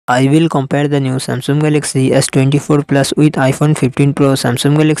I will compare the new Samsung Galaxy S24 Plus with iPhone 15 Pro.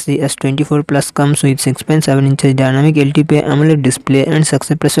 Samsung Galaxy S24 Plus comes with 6.7 inches dynamic LTP AMOLED display and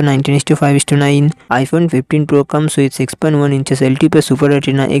success ratio 19:5:9. iPhone 15 Pro comes with 6.1 inches LTP Super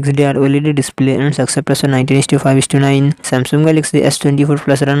Retina XDR OLED display and success ratio 19:5:9. Samsung Galaxy S24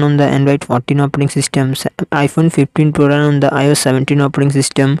 Plus run on the Android 14 operating system. iPhone 15 Pro run on the iOS 17 operating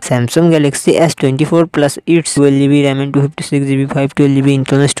system. Samsung Galaxy S24 Plus its 12GB RAM and 256GB 512GB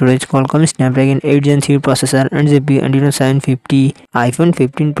internal storage, Qualcomm Snapdragon 8 Gen 3 processor and GPU Adreno 750. iPhone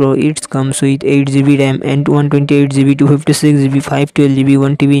 15 Pro it comes with 8GB RAM and 128GB 256GB 512GB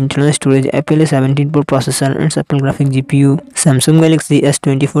 1TB internal storage, Apple A17 Pro processor and Apple graphic GPU. Samsung Galaxy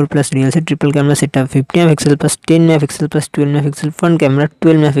S24 Plus real set triple camera setup 50MP plus 10MP plus 12MP front camera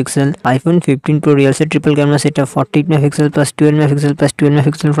 12MP. iPhone 15 Pro real set triple camera setup 48MP plus 12MP plus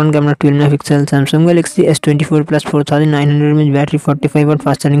 12MP front camera 12MP. Samsung Galaxy S24 Plus 4900mAh battery 45W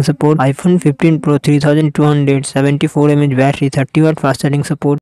fast charging support. iPhone 15 Pro 3200 74mAh battery 30W fast charging support.